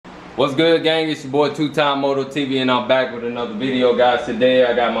What's good, gang? It's your boy Two-Time Moto TV, and I'm back with another video, guys. Today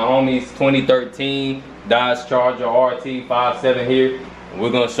I got my homies 2013 Dodge Charger RT 5.7 here. And we're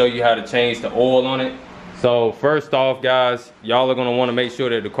gonna show you how to change the oil on it. So first off, guys, y'all are gonna want to make sure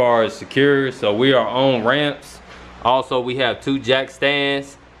that the car is secure. So we are on ramps. Also, we have 2 jack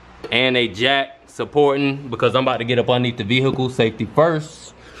stands and a jack supporting, because I'm about to get up underneath the vehicle. Safety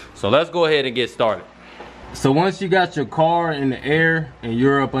first. So let's go ahead and get started. So once you got your car in the air and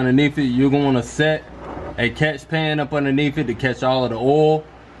you're up underneath it, you're going to set a catch pan up underneath it to catch all of the oil,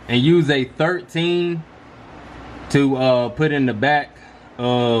 and use a 13 to put in the back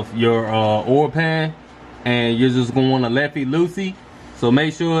of your oil pan, and you're just going to want to lefty-loosey. So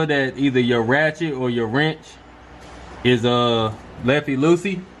make sure that either your ratchet or your wrench is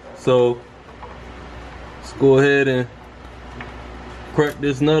lefty-loosey. So let's go ahead and crack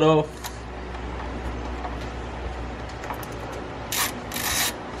this nut off.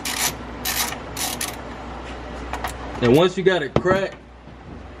 And once you got it cracked,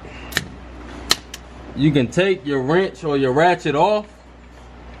 you can take your wrench or your ratchet off.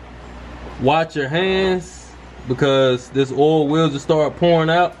 Watch your hands, because this oil will just start pouring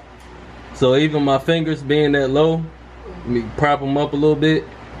out. So even my fingers being that low, let me prop them up a little bit.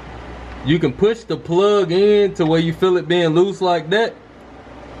 You can push the plug in to where you feel it being loose like that.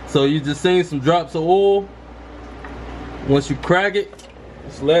 So you just seen some drops of oil. Once you crack it,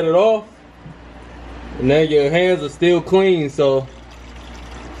 just let it off. And now your hands are still clean, so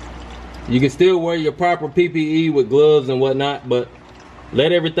you can still wear your proper PPE with gloves and whatnot, but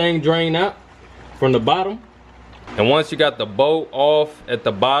let everything drain out from the bottom. And once you got the bolt off at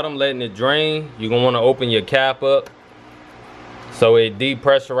the bottom, letting it drain, you're gonna want to open your cap up so it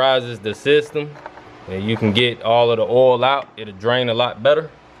depressurizes the system and you can get all of the oil out. It'll drain a lot better.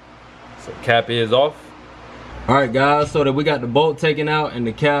 So cap is off. All right, guys, so that we got the bolt taken out and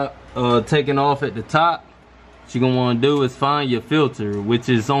the cap taken off at the top, what you're gonna want to do is find your filter, which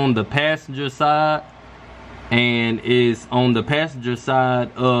is on the passenger side and is on the passenger side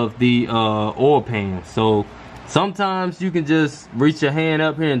of the oil pan. So sometimes you can just reach your hand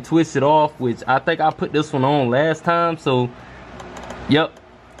up here and twist it off, which I think I put this one on last time. So yep,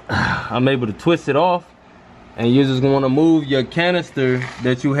 I'm able to twist it off, and you're just going to move your canister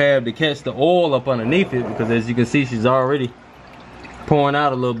that you have to catch the oil up underneath it, because as you can see, she's already pouring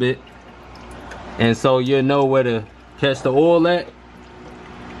out a little bit. And so you'll know where to catch the oil at.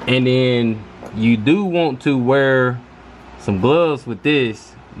 And then you do want to wear some gloves with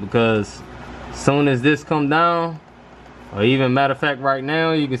this, because as soon as this come down, or even matter of fact right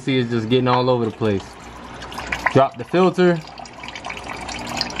now, you can see it's just getting all over the place. Drop the filter,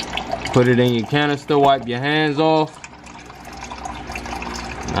 put it in your canister, wipe your hands off.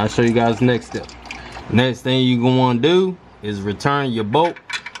 And I'll show you guys the next step. Next thing you're gonna want to do is return your bolt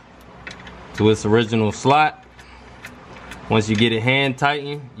to its original slot. Once you get it hand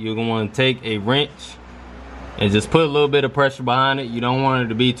tightened, you're gonna want to take a wrench and just put a little bit of pressure behind it. You don't want it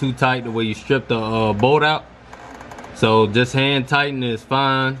to be too tight the way you strip the bolt out. So just hand tighten is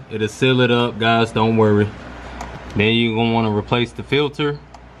fine. It'll seal it up, guys, don't worry. Then you're gonna want to replace the filter.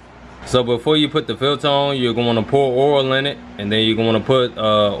 So before you put the filter on, you're going to pour oil in it, and then you're going to put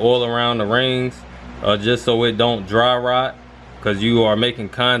oil around the rings, just so it don't dry rot, because you are making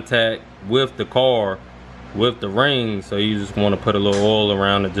contact with the car with the rings. So you just want to put a little oil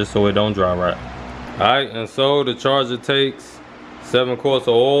around it just so it don't dry rot. Alright, and so the Charger takes 7 quarts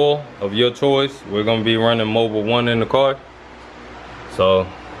of oil of your choice. We're going to be running Mobil 1 in the car. So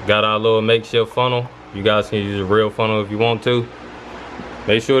got our little makeshift funnel. You guys can use a real funnel if you want to.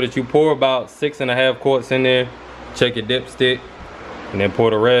 Make sure that you pour about 6.5 quarts in there. Check your dipstick, and then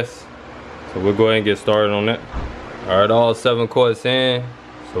pour the rest. So we'll go ahead and get started on that. All right, all 7 quarts in.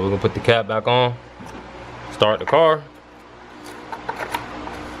 So we're gonna put the cap back on. Start the car.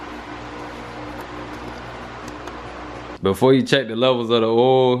 Before you check the levels of the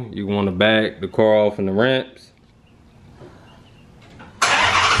oil, you want to back the car off in the ramps.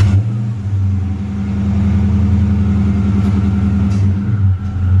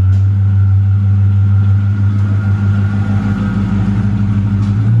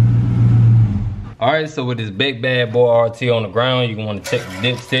 Alright, so with this big bad boy RT on the ground, you're going to check the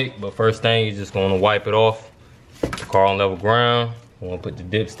dipstick, but first thing, you're just going to wipe it off. The car on level ground. You want to put the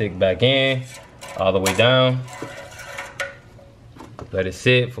dipstick back in, all the way down. Let it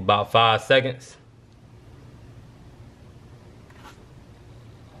sit for about 5 seconds.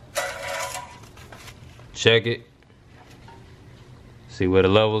 Check it. See where the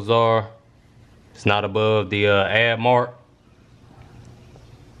levels are. It's not above the add mark.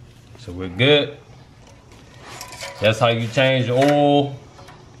 So we're good. That's how you change the oil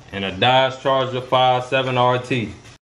and a Dodge Charger 5.7 RT.